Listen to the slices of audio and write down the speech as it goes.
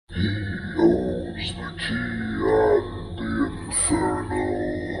holds the key and the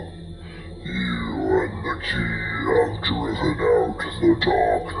infernal. You and the key have driven out the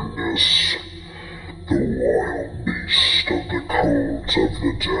darkness, the wild beast of the cult of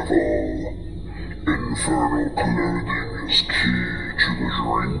the devil. Infernal clothing is key to the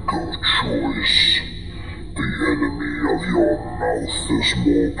drink of choice. The enemy of your mouth is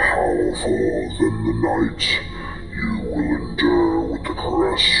more powerful than the night you will endure with the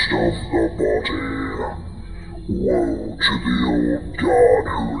crest of the body. Woe to the old god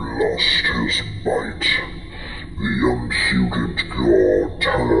who lost his bite. The impudent god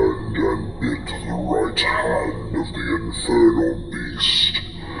turned and bit the right hand of the infernal beast.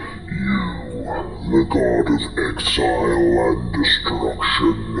 You, the god of exile and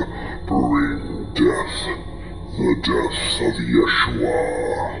destruction, bring death, the death of Yeshua.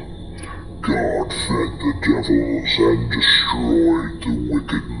 God fed the devils and destroyed the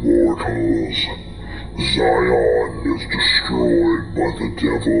wicked mortals. Zion is destroyed by the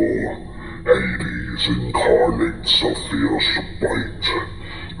devil. Hades incarnates a fierce bite.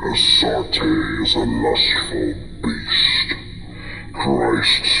 Asarte is a lustful beast.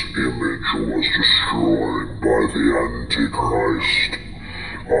 Christ's image was destroyed by the Antichrist.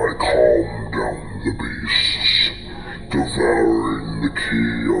 I calmed down the beasts, devouring the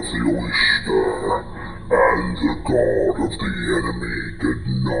key of the oyster, and the god of the enemy did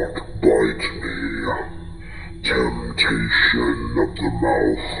not bite me. Temptation of the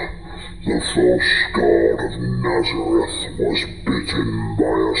mouth, the false god of Nazareth was bitten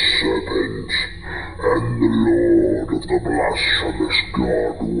by a serpent, and the lord of the blasphemous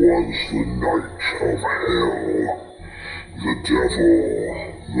god was the night of hell. The devil,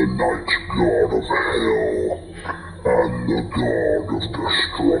 the night god of hell, and the god of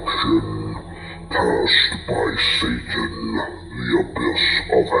destruction, cursed by Satan, the abyss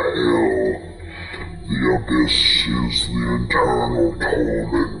of hell. The abyss is the eternal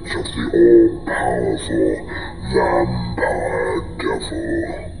torment of the all-powerful vampire devil.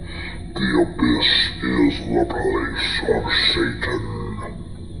 The abyss is the place of Satan.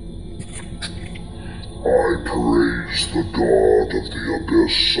 I praise the god of the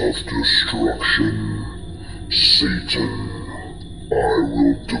abyss of destruction, Satan. I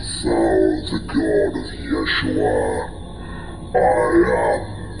will devour the god of Yeshua. I am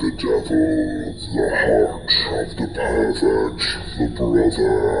the devil, the heart of the pervert, the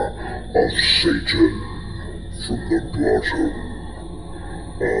brother of Satan, from the bottom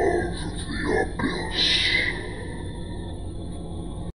of the abyss.